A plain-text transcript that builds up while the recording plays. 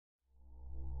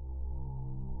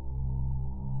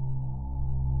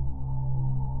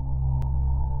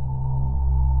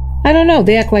I don't know,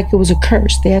 they act like it was a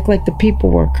curse. They act like the people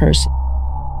were cursed.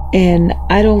 And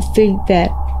I don't think that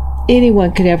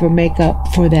anyone could ever make up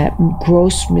for that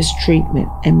gross mistreatment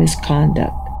and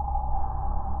misconduct.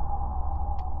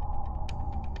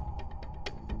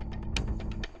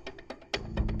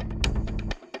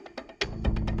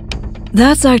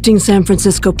 That's acting San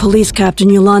Francisco Police Captain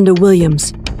Yolanda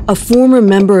Williams, a former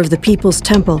member of the People's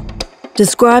Temple,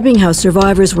 describing how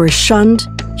survivors were shunned,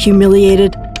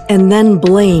 humiliated, and then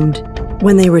blamed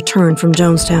when they returned from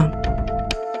Jonestown.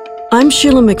 I'm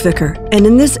Sheila McVicker, and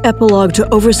in this epilogue to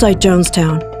Oversight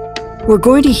Jonestown, we're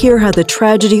going to hear how the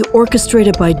tragedy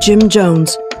orchestrated by Jim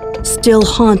Jones still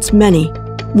haunts many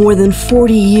more than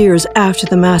 40 years after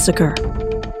the massacre.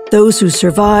 Those who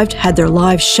survived had their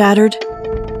lives shattered,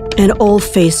 and all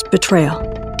faced betrayal.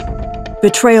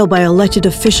 Betrayal by elected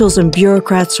officials and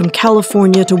bureaucrats from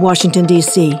California to Washington,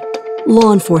 D.C.,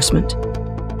 law enforcement,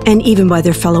 and even by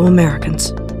their fellow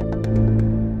Americans.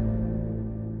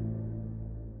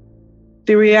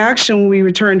 The reaction when we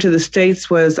returned to the States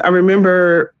was, I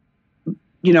remember,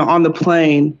 on the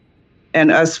plane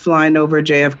and us flying over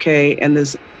JFK, and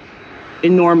this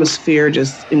enormous fear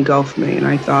just engulfed me. And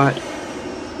I thought,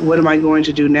 what am I going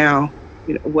to do now?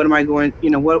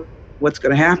 What's going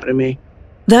to happen to me?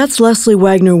 That's Leslie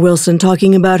Wagner Wilson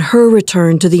talking about her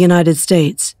return to the United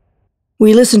States.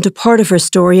 We listened to part of her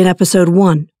story in episode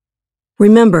 1.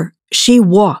 Remember, she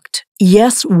walked,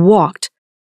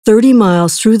 30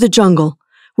 miles through the jungle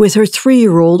with her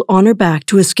 3-year-old on her back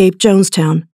to escape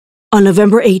Jonestown on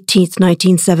November 18,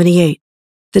 1978,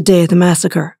 the day of the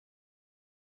massacre.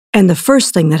 And the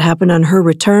first thing that happened on her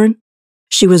return,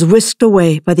 she was whisked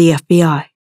away by the FBI.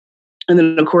 And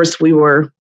then, of course, we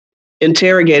were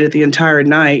interrogated the entire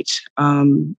night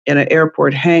in an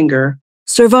airport hangar.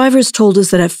 Survivors told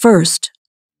us that at first,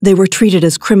 they were treated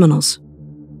as criminals,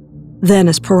 then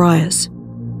as pariahs.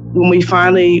 When we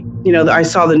finally, I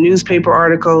saw the newspaper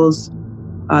articles,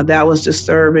 that was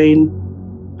disturbing.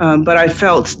 But I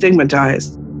felt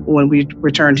stigmatized when we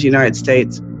returned to the United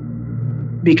States,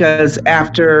 because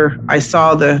after I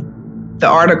saw the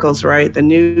articles, right, the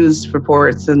news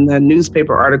reports and the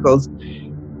newspaper articles,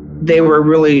 they were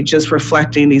really just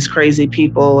reflecting these crazy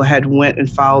people had went and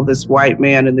followed this white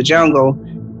man in the jungle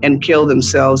and killed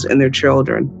themselves and their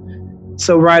children.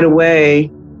 So right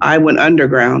away, I went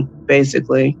underground,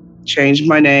 basically, changed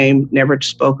my name, never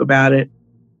spoke about it.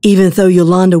 Even though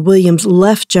Yolanda Williams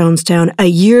left Jonestown a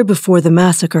year before the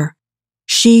massacre,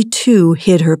 she too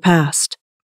hid her past.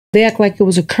 They act like it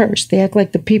was a curse. They act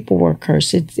like the people were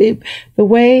cursed. The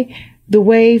way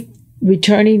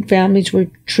returning families were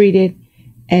treated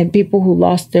and people who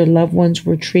lost their loved ones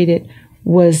were treated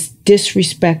was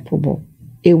disrespectful.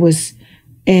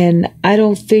 And I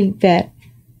don't think that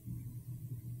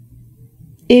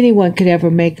anyone could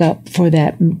ever make up for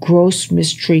that gross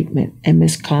mistreatment and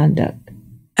misconduct.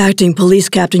 Acting Police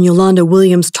Captain Yolanda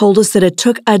Williams told us that it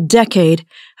took a decade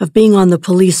of being on the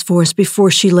police force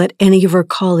before she let any of her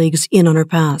colleagues in on her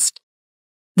past.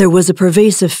 There was a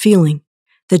pervasive feeling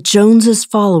that Jones's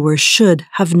followers should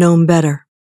have known better.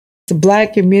 The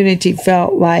Black community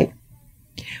felt like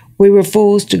we were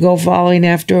fools to go following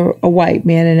after a white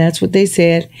man, and that's what they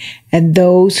said. And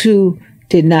those who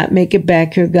did not make it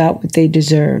back here got what they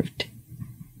deserved.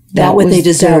 Got what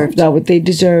they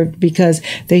deserved, because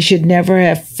they should never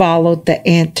have followed the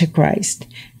Antichrist,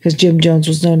 because Jim Jones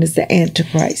was known as the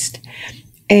Antichrist.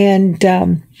 And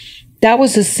that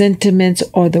was the sentiments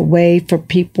or the way for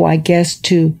people, I guess,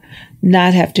 to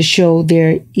not have to show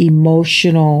their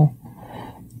emotional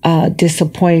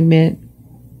disappointment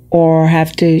or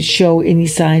have to show any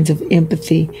signs of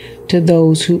empathy to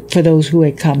for those who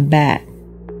had come back.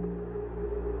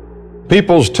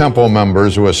 People's Temple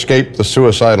members who escaped the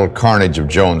suicidal carnage of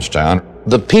Jonestown.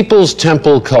 The People's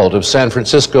Temple cult of San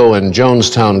Francisco and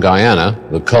Jonestown, Guyana,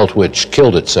 the cult which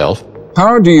killed itself.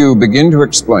 How do you begin to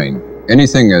explain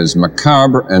anything as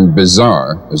macabre and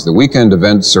bizarre as the weekend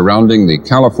events surrounding the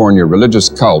California religious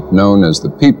cult known as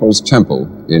the People's Temple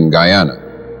in Guyana?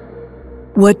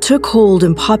 What took hold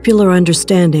in popular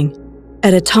understanding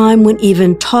at a time when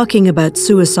even talking about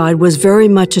suicide was very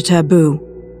much a taboo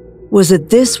was that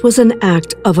this was an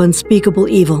act of unspeakable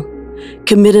evil,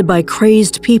 committed by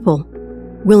crazed people,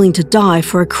 willing to die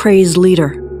for a crazed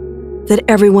leader, that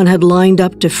everyone had lined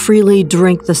up to freely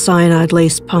drink the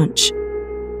cyanide-laced punch.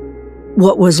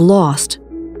 What was lost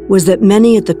was that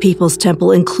many at the People's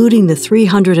Temple, including the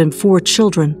 304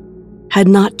 children, had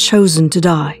not chosen to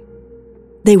die.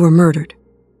 They were murdered.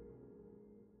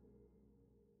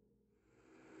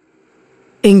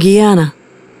 In Guyana,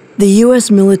 the U.S.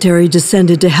 military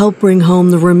descended to help bring home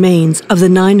the remains of the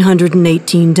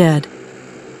 918 dead.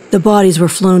 The bodies were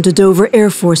flown to Dover Air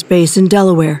Force Base in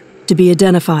Delaware to be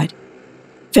identified.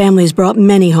 Families brought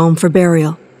many home for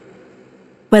burial.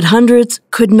 But hundreds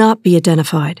could not be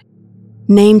identified.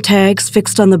 Name tags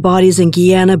fixed on the bodies in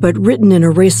Guyana but written in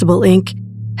erasable ink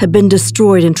had been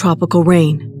destroyed in tropical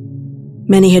rain.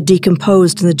 Many had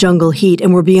decomposed in the jungle heat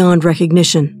and were beyond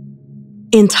recognition.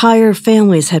 Entire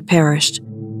families had perished,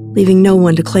 leaving no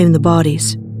one to claim the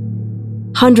bodies.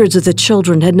 Hundreds of the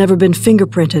children had never been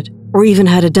fingerprinted or even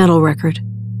had a dental record.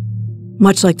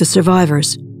 Much like the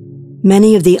survivors,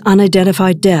 many of the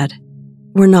unidentified dead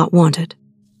were not wanted.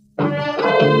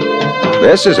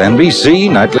 This is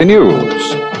NBC Nightly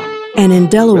News. And in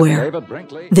Delaware,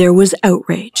 there was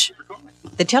outrage.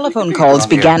 The telephone calls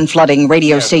began flooding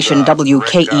radio station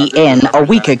WKEN a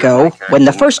week ago when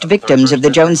the first victims of the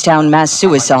Jonestown mass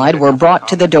suicide were brought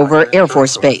to the Dover Air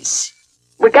Force Base.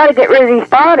 We got to get rid of these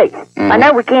bodies. I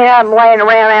know we can't have them laying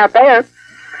around out there.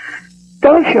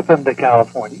 Don't ship them to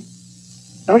California.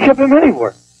 Don't ship them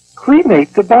anywhere.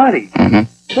 Cremate the bodies.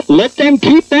 Let them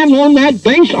keep them on that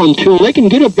base until they can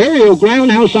get a burial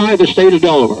ground outside the state of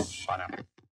Delaware.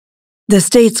 The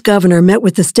state's governor met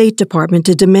with the State Department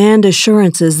to demand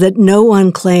assurances that no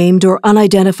unclaimed or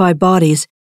unidentified bodies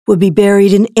would be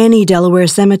buried in any Delaware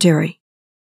cemetery.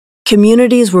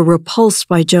 Communities were repulsed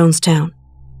by Jonestown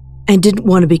and didn't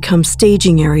want to become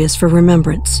staging areas for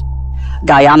remembrance.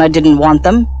 Guyana didn't want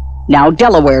them. Now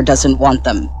Delaware doesn't want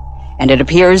them. And it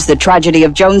appears the tragedy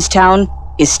of Jonestown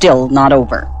is still not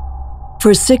over.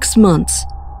 For 6 months,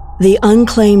 the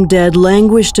unclaimed dead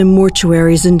languished in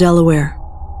mortuaries in Delaware.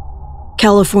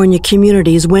 California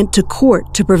communities went to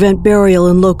court to prevent burial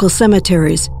in local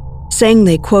cemeteries, saying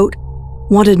they, quote,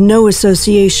 wanted no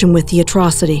association with the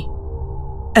atrocity.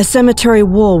 A cemetery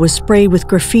wall was sprayed with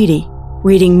graffiti,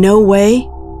 reading "No way,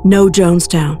 no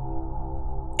Jonestown."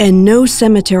 And no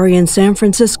cemetery in San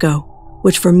Francisco,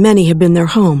 which for many had been their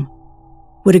home,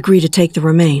 would agree to take the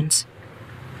remains.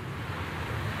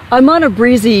 I'm on a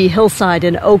breezy hillside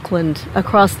in Oakland,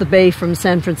 across the bay from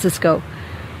San Francisco.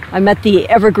 I'm at the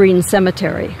Evergreen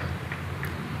Cemetery.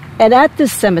 And at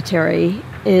this cemetery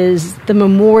is the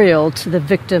memorial to the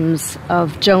victims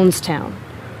of Jonestown.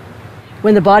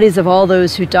 When the bodies of all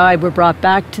those who died were brought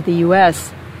back to the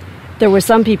U.S., there were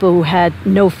some people who had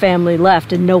no family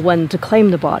left and no one to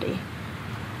claim the body.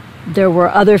 There were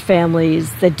other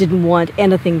families that didn't want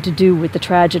anything to do with the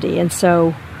tragedy, and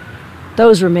so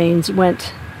those remains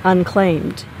went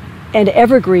unclaimed. And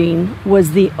Evergreen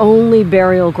was the only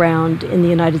burial ground in the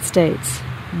United States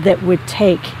that would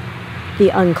take the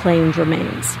unclaimed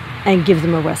remains and give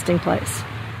them a resting place.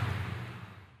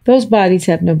 Those bodies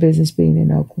have no business being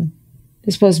in Oakland.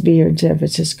 They're supposed to be here in San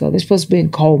Francisco. They're supposed to be in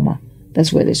Colma.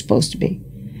 That's where they're supposed to be.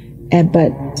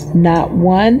 But not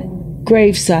one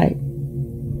gravesite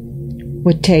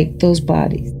would take those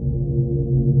bodies.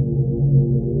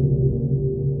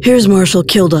 Here's Marshall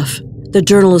Kilduff, the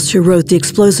journalist who wrote the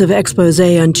explosive expose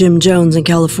on Jim Jones in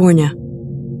California.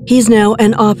 He's now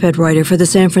an op-ed writer for the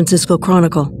San Francisco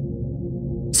Chronicle.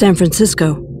 San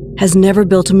Francisco has never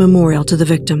built a memorial to the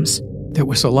victims. There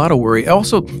was a lot of worry.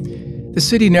 Also, the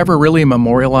city never really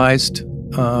memorialized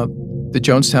the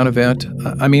Jonestown event.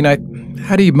 I mean,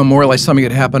 how do you memorialize something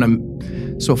that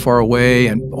happened so far away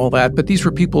and all that? But these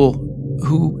were people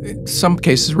who, in some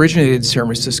cases, originated in San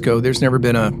Francisco. There's never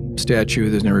been a statue.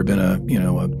 There's never been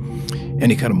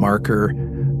any kind of marker.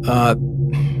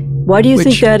 Why do you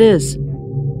think that is?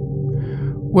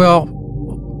 Well,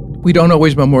 we don't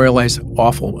always memorialize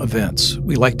awful events.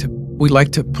 We like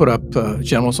to put up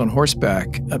generals on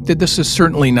horseback. This is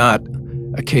certainly not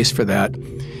a case for that.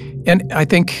 And I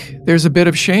think there's a bit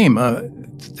of shame.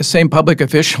 The same public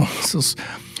officials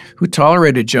who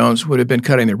tolerated Jones would have been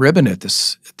cutting the ribbon at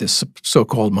this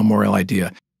so-called memorial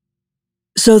idea.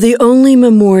 So the only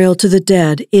memorial to the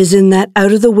dead is in that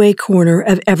out-of-the-way corner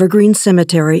of Evergreen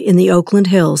Cemetery in the Oakland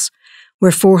Hills,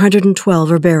 where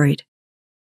 412 are buried.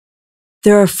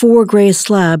 There are 4 gray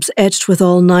slabs etched with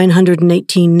all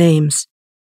 918 names.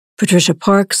 Patricia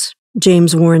Parks,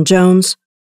 James Warren Jones,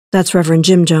 that's Reverend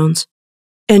Jim Jones,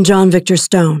 and John Victor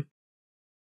Stone.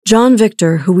 John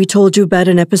Victor, who we told you about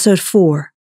in episode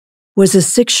 4, was a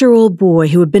 6-year-old boy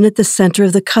who had been at the center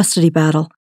of the custody battle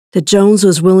that Jones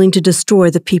was willing to destroy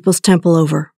the People's Temple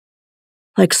over.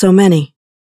 Like so many,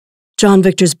 John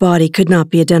Victor's body could not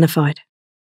be identified.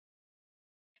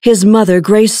 His mother,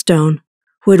 Grace Stone,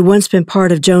 who had once been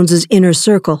part of Jones's inner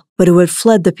circle but who had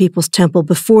fled the People's Temple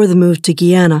before the move to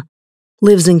Guyana,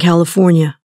 lives in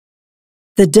California.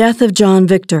 The death of John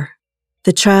Victor,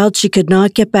 the child she could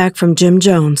not get back from Jim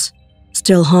Jones,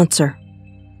 still haunts her.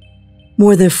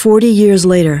 More than 40 years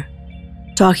later,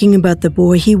 talking about the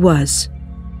boy he was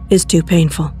is too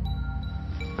painful.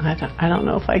 I don't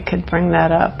know if I could bring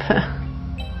that up.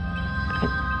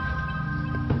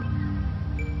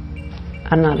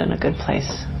 I'm not in a good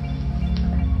place.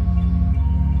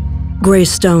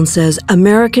 Grace Stone says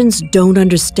Americans don't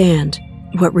understand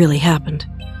what really happened.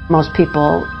 Most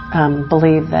people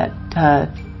believe that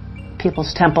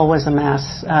People's Temple was a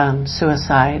mass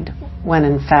suicide, when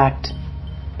in fact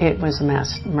it was a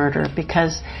mass murder,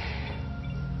 because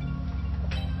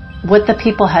what the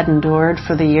people had endured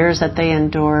for the years that they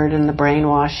endured, and the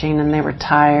brainwashing, and they were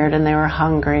tired and they were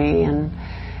hungry and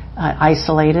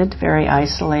isolated, very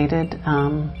isolated.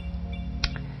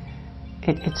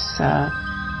 It's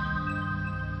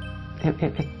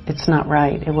not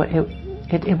right.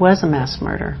 It was a mass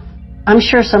murder. I'm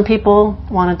sure some people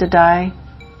wanted to die,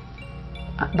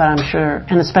 but I'm sure,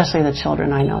 and especially the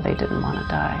children, I know they didn't want to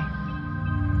die.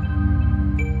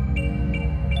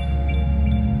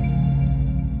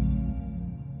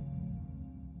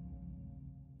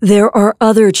 There are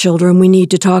other children we need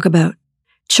to talk about.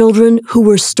 Children who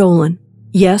were stolen.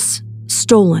 Yes,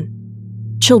 stolen.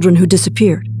 Children who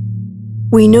disappeared.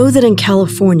 We know that in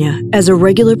California, as a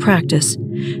regular practice,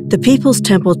 the People's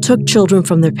Temple took children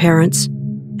from their parents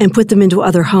and put them into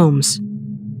other homes.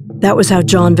 That was how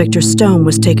John Victor Stone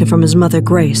was taken from his mother,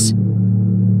 Grace.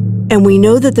 And we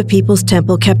know that the People's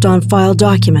Temple kept on file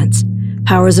documents,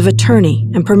 powers of attorney,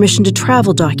 and permission to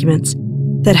travel documents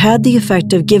that had the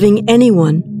effect of giving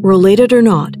anyone, related or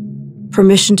not,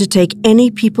 permission to take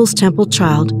any People's Temple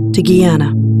child to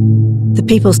Guyana. The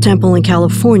People's Temple in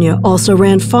California also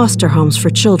ran foster homes for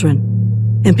children,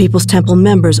 and People's Temple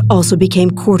members also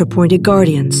became court-appointed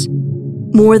guardians.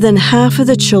 More than half of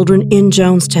the children in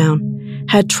Jonestown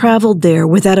had traveled there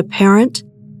without a parent,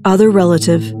 other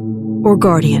relative, or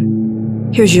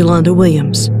guardian. Here's Yolanda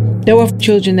Williams. There were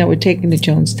children that were taken to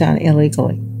Jonestown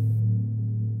illegally.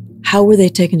 How were they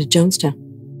taken to Jonestown?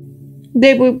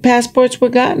 Passports were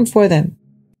gotten for them.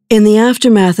 In the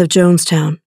aftermath of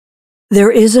Jonestown,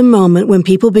 there is a moment when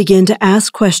people begin to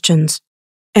ask questions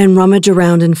and rummage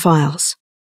around in files.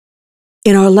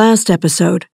 In our last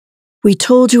episode, we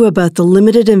told you about the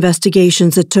limited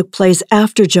investigations that took place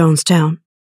after Jonestown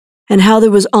and how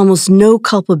there was almost no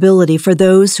culpability for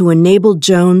those who enabled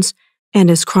Jones and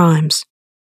his crimes.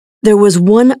 There was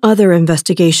one other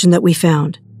investigation that we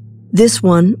found, this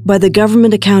one by the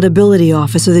Government Accountability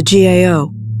Office, or the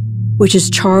GAO, which is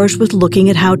charged with looking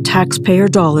at how taxpayer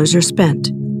dollars are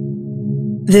spent.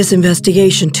 This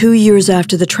investigation, 2 years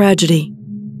after the tragedy,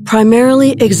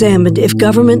 primarily examined if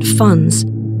government funds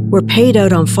were paid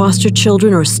out on foster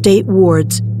children or state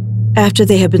wards after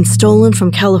they had been stolen from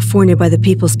California by the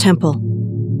People's Temple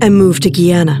and moved to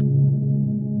Guyana.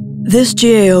 This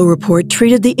GAO report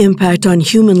treated the impact on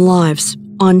human lives,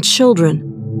 on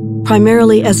children,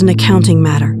 primarily as an accounting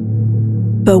matter.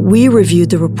 But we reviewed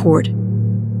the report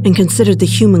and considered the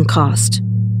human cost.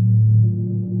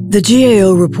 The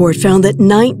GAO report found that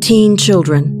 19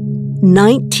 children,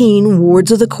 19 wards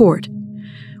of the court,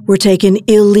 were taken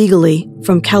illegally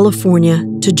from California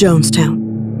to Jonestown.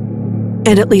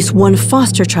 And at least one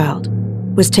foster child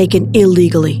was taken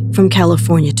illegally from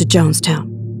California to Jonestown.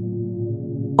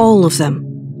 All of them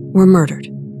were murdered.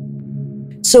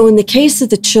 So in the case of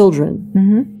the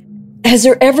children, has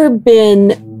there ever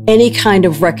been any kind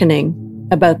of reckoning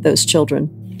about those children?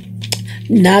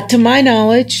 Not to my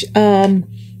knowledge.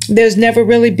 There's never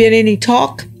really been any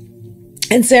talk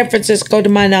in San Francisco, to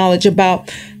my knowledge,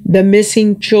 about the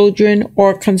missing children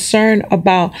or concern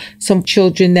about some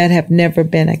children that have never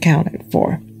been accounted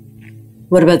for.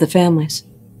 What about the families?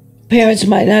 Parents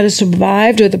might not have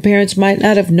survived, or the parents might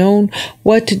not have known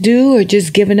what to do, or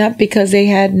just given up because they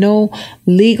had no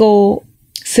legal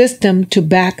system to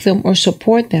back them or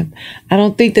support them. I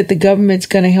don't think that the government's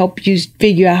going to help you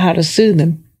figure out how to sue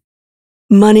them.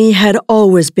 Money had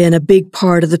always been a big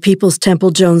part of the People's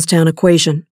Temple Jonestown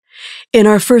equation. In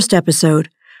our first episode,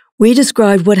 we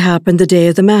described what happened the day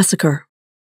of the massacre.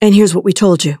 And here's what we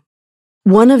told you.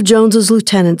 One of Jones's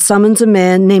lieutenants summons a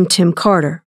man named Tim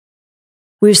Carter.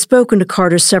 We've spoken to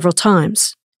Carter several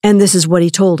times, and this is what he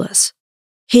told us.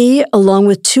 He, along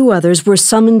with 2 others, were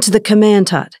summoned to the command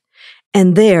hut,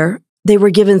 and there they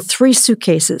were given 3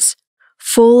 suitcases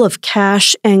full of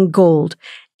cash and gold,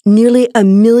 nearly $1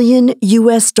 million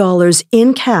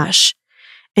in cash,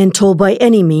 and told by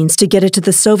any means to get it to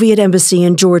the Soviet embassy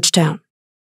in Georgetown,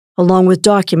 along with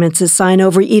documents that sign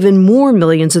over even more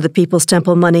millions of the People's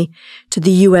Temple money to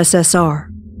the USSR.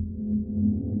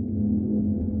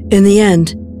 In the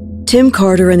end, Tim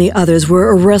Carter and the others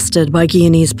were arrested by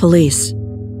Guyanese police.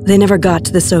 They never got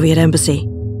to the Soviet embassy.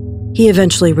 He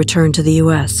eventually returned to the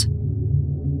U.S.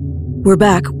 We're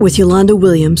back with Yolanda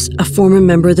Williams, a former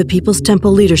member of the People's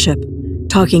Temple leadership,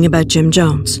 talking about Jim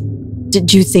Jones.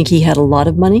 Did you think he had a lot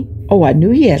of money? Oh, I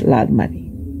knew he had a lot of money.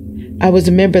 I was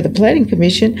a member of the planning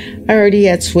commission. I heard he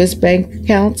had Swiss bank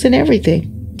accounts and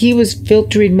everything. He was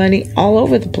filtering money all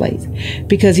over the place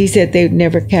because he said they'd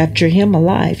never capture him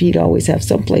alive. He'd always have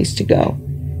someplace to go.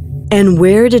 And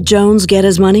where did Jones get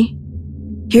his money?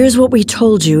 Here's what we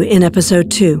told you in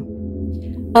episode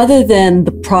 2. Other than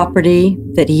the property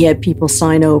that he had people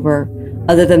sign over,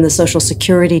 other than the Social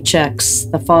Security checks,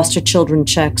 the foster children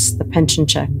checks, the pension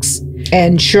checks.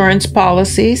 Insurance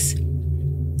policies,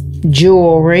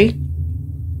 jewelry,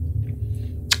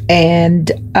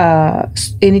 and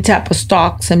any type of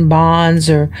stocks and bonds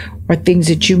or things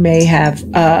that you may have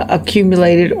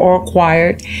accumulated or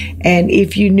acquired. And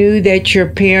if you knew that your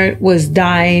parent was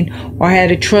dying or had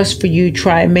a trust for you,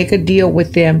 try and make a deal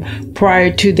with them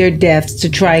prior to their deaths to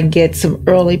try and get some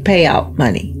early payout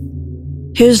money.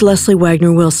 Here's Leslie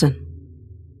Wagner Wilson.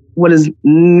 What is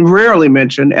rarely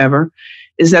mentioned ever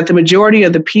is that the majority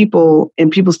of the people in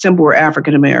People's Temple were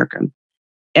African American.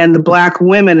 And the Black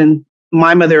women, and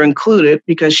my mother included,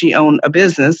 because she owned a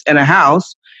business and a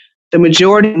house, the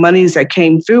majority of monies that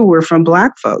came through were from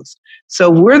Black folks. So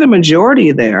we're the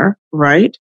majority there,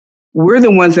 right? We're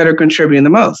the ones that are contributing the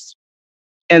most.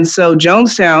 And so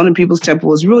Jonestown and People's Temple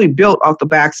was really built off the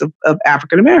backs of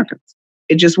African Americans.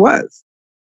 It just was.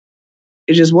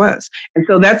 It just was. And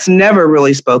so that's never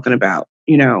really spoken about,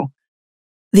 you know.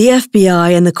 The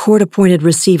FBI and the court-appointed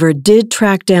receiver did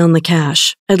track down the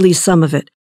cash, at least some of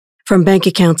it, from bank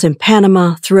accounts in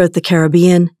Panama, throughout the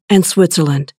Caribbean, and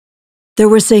Switzerland. There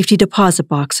were safety deposit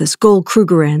boxes, gold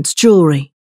Krugerrands,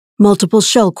 jewelry, multiple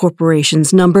shell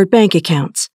corporations, numbered bank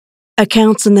accounts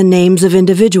in the names of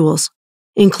individuals,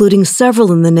 including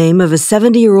several in the name of a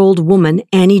 70-year-old woman,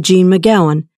 Annie Jean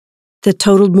McGowan, that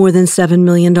totaled more than $7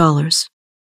 million.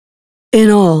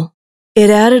 In all, it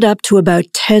added up to about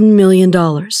 $10 million.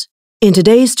 In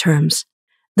today's terms,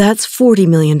 that's $40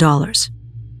 million.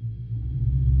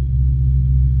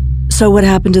 So what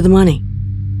happened to the money?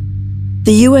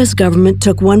 The U.S. government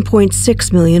took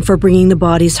 $1.6 million for bringing the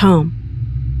bodies home.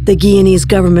 The Guyanese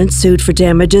government sued for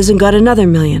damages and got another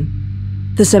 $1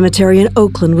 million. The cemetery in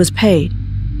Oakland was paid.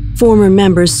 Former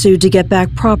members sued to get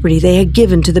back property they had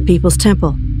given to the People's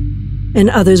Temple, and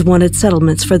others wanted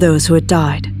settlements for those who had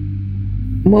died.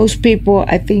 Most people,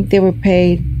 I think they were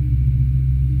paid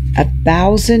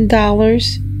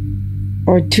 $1,000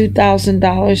 or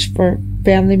 $2,000 for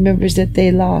family members that they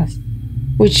lost,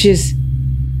 which is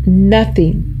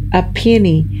nothing, a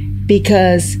penny,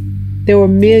 because there were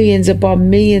millions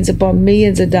upon millions upon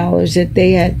millions of dollars that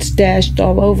they had stashed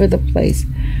all over the place.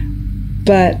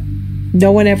 But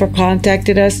no one ever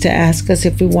contacted us to ask us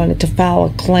if we wanted to file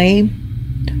a claim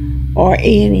or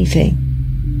anything.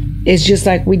 It's just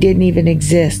like we didn't even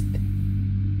exist.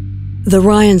 The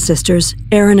Ryan sisters,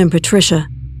 Erin and Patricia,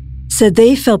 said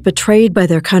they felt betrayed by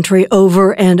their country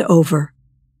over and over.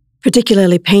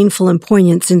 Particularly painful and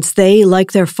poignant since they,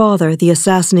 like their father, the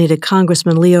assassinated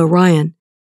Congressman Leo Ryan,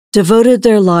 devoted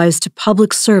their lives to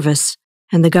public service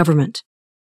and the government.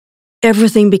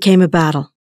 Everything became a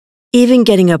battle, even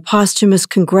getting a posthumous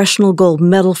Congressional Gold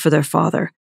Medal for their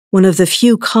father, one of the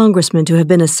few congressmen to have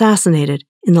been assassinated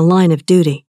in the line of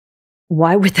duty.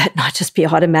 Why would that not just be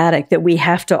automatic, that we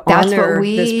have to honor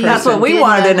this person? That's what we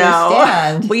wanted to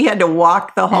know. We had to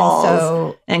walk the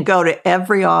halls and go to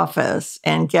every office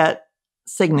and get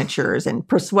signatures and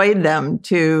persuade them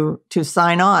to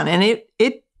sign on. And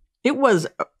it was...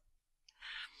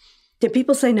 Did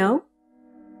people say no?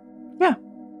 Yeah.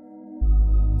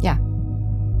 Yeah.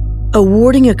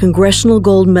 Awarding a Congressional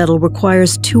Gold Medal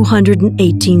requires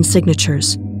 218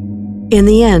 signatures. In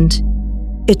the end,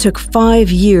 it took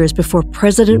 5 years before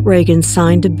President Reagan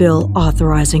signed a bill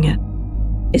authorizing it.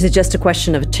 Is it just a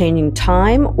question of changing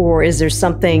time, or is there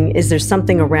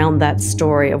something around that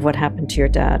story of what happened to your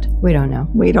dad? We don't know.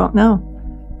 We don't know.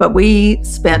 But we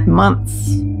spent months.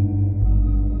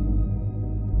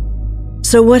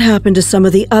 So what happened to some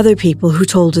of the other people who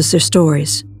told us their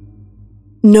stories?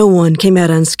 No one came out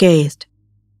unscathed.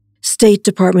 State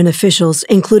Department officials,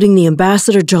 including the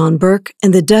Ambassador John Burke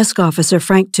and the desk officer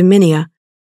Frank Tuminia,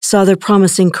 saw their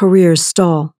promising careers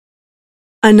stall.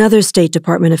 Another State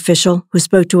Department official, who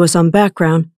spoke to us on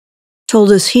background,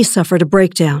 told us he suffered a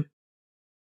breakdown.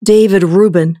 David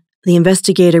Rubin, the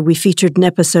investigator we featured in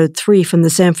episode 3 from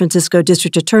the San Francisco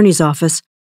District Attorney's Office,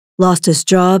 lost his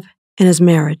job and his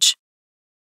marriage.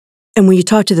 And when you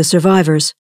talk to the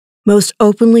survivors, most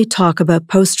openly talk about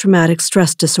post-traumatic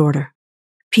stress disorder,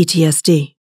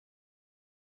 PTSD.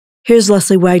 Here's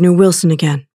Leslie Wagner Wilson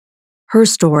again. Her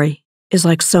story is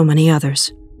like so many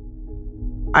others.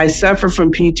 I suffered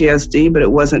from PTSD, but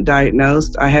it wasn't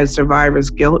diagnosed. I had survivor's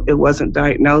guilt. It wasn't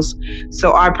diagnosed.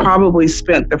 So I probably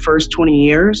spent the first 20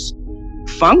 years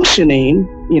functioning,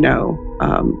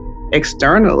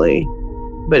 externally,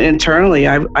 but internally,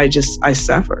 I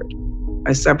suffered.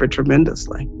 I suffered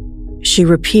tremendously. She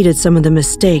repeated some of the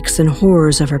mistakes and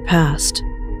horrors of her past.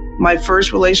 My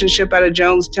first relationship out of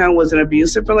Jonestown was an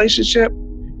abusive relationship.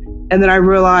 And then I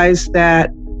realized that,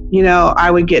 I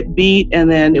would get beat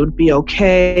and then it would be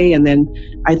okay. And then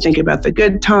I'd think about the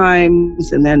good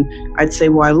times. And then I'd say,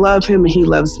 well, I love him and he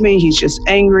loves me. He's just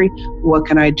angry. What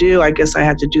can I do? I guess I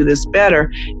have to do this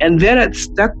better. And then it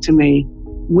stuck to me.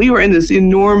 We were in this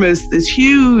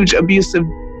huge abusive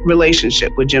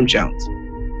relationship with Jim Jones.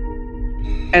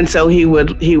 And so he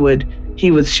would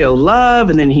show love,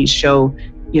 and then he'd show,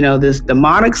 this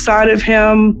demonic side of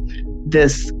him,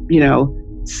 this,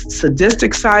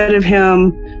 sadistic side of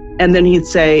him. And then he'd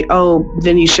say,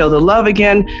 then he'd show the love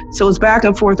again. So it's back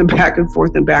and forth and back and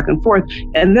forth and back and forth.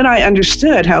 And then I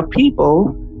understood how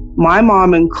people, my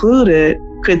mom included,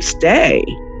 could stay,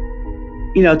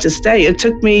 to stay. It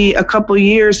took me a couple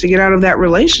years to get out of that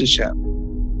relationship.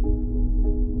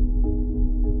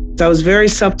 So I was very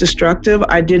self-destructive.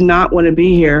 I did not want to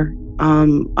be here.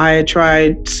 I had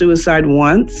tried suicide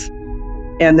once,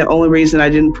 and the only reason I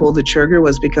didn't pull the trigger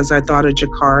was because I thought of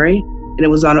Jakari, and it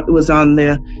was on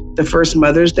the first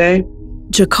Mother's Day.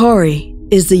 Jakari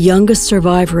is the youngest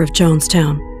survivor of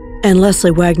Jonestown and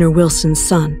Leslie Wagner Wilson's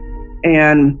son.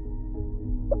 And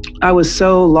I was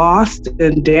so lost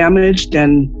and damaged,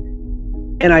 and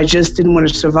I just didn't want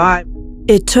to survive.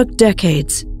 It took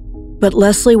decades, but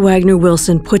Leslie Wagner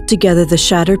Wilson put together the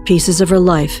shattered pieces of her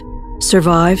life,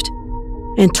 survived,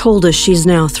 and told us she's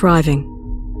now thriving.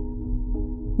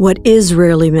 What is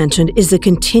rarely mentioned is the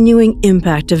continuing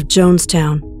impact of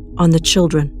Jonestown on the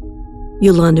children.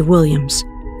 Yolanda Williams.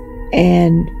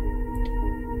 And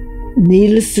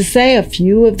needless to say, a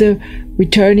few of the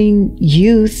returning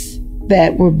youth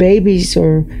that were babies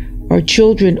or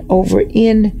children over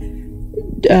in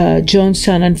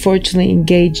Jonestown unfortunately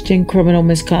engaged in criminal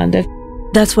misconduct.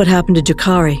 That's what happened to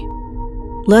Jakari.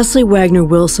 Leslie Wagner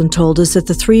Wilson told us that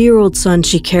the 3-year-old son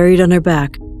she carried on her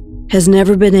back has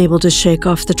never been able to shake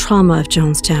off the trauma of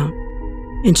Jonestown,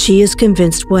 and she is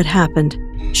convinced what happened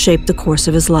shaped the course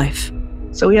of his life.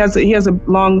 So he has a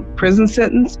long prison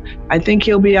sentence. I think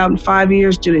he'll be out in 5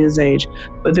 years due to his age,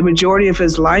 but the majority of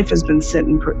his life has been spent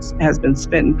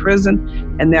in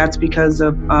prison, and that's because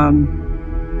of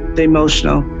the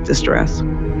emotional distress.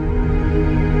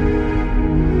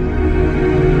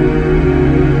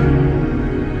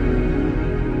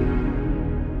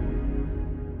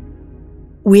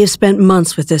 We have spent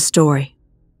months with this story,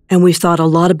 and we've thought a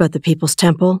lot about the People's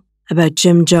Temple, about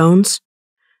Jim Jones,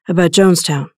 about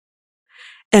Jonestown.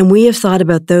 And we have thought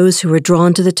about those who were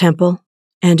drawn to the temple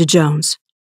and to Jones.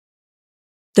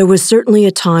 There was certainly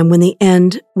a time when the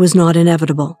end was not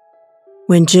inevitable,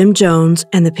 when Jim Jones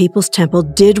and the People's Temple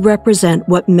did represent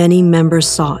what many members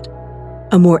sought,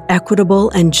 a more equitable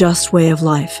and just way of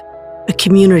life, a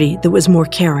community that was more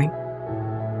caring.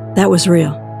 That was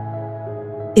real.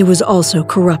 It was also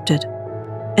corrupted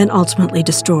and ultimately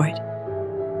destroyed.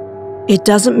 It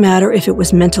doesn't matter if it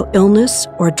was mental illness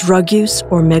or drug use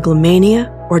or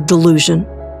megalomania or delusion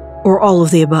or all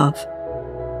of the above.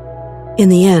 In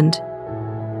the end,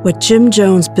 what Jim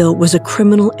Jones built was a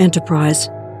criminal enterprise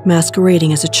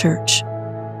masquerading as a church.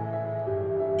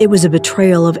 It was a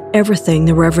betrayal of everything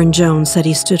the Reverend Jones said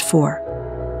he stood for,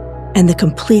 and the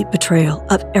complete betrayal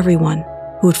of everyone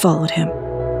who had followed him.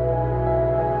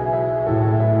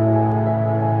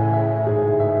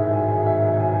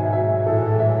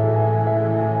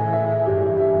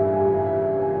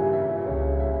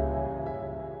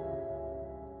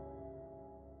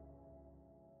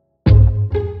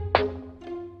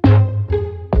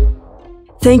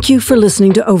 Thank you for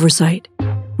listening to Oversight.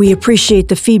 We appreciate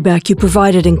the feedback you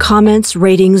provided in comments,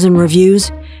 ratings, and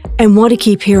reviews, and want to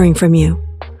keep hearing from you.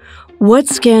 What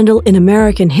scandal in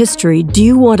American history do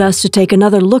you want us to take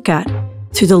another look at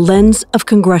through the lens of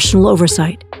congressional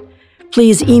oversight?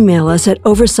 Please email us at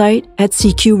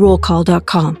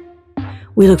oversight@cqrollcall.com.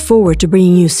 We look forward to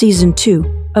bringing you Season 2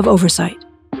 of Oversight.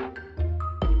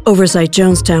 Oversight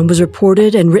Jonestown was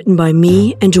reported and written by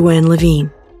me and Joanne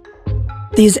Levine.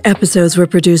 These episodes were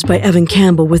produced by Evan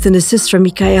Campbell with an assist from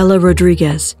Micaela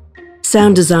Rodriguez.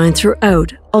 Sound design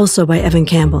throughout also by Evan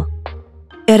Campbell.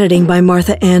 Editing by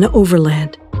Martha Ann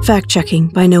Overland. Fact-checking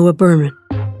by Noah Berman.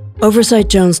 Oversight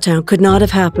Jonestown could not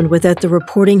have happened without the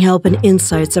reporting help and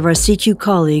insights of our CQ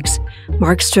colleagues,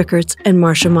 Mark Strickerts and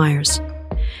Marcia Myers.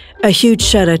 A huge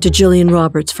shout-out to Jillian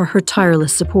Roberts for her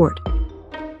tireless support.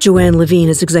 Joanne Levine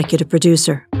is executive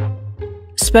producer.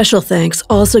 Special thanks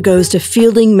also goes to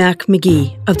Fielding Mac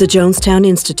McGee of the Jonestown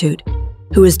Institute,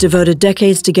 who has devoted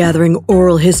decades to gathering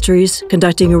oral histories,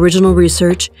 conducting original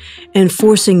research, and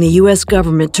forcing the U.S.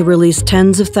 government to release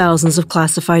tens of thousands of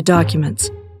classified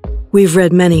documents. We've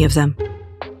read many of them.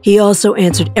 He also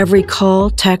answered every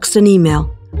call, text, and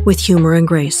email with humor and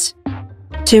grace.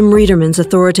 Tim Reederman's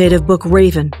authoritative book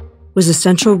Raven was a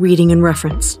central reading and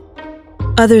reference.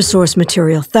 Other source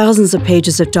material, thousands of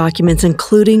pages of documents,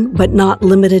 including but not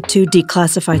limited to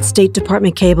declassified State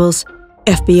Department cables,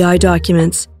 FBI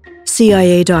documents,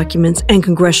 CIA documents, and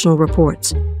congressional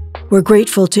reports. We're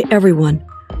grateful to everyone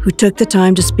who took the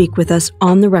time to speak with us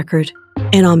on the record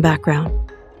and on background.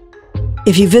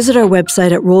 If you visit our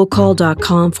website at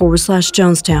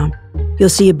rollcall.com/Jonestown, you'll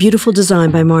see a beautiful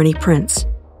design by Marnie Prince.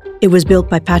 It was built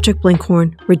by Patrick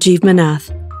Blinkhorn, Rajiv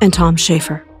Manath, and Tom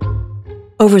Schaefer.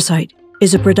 Oversight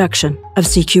is a production of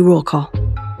CQ Roll Call.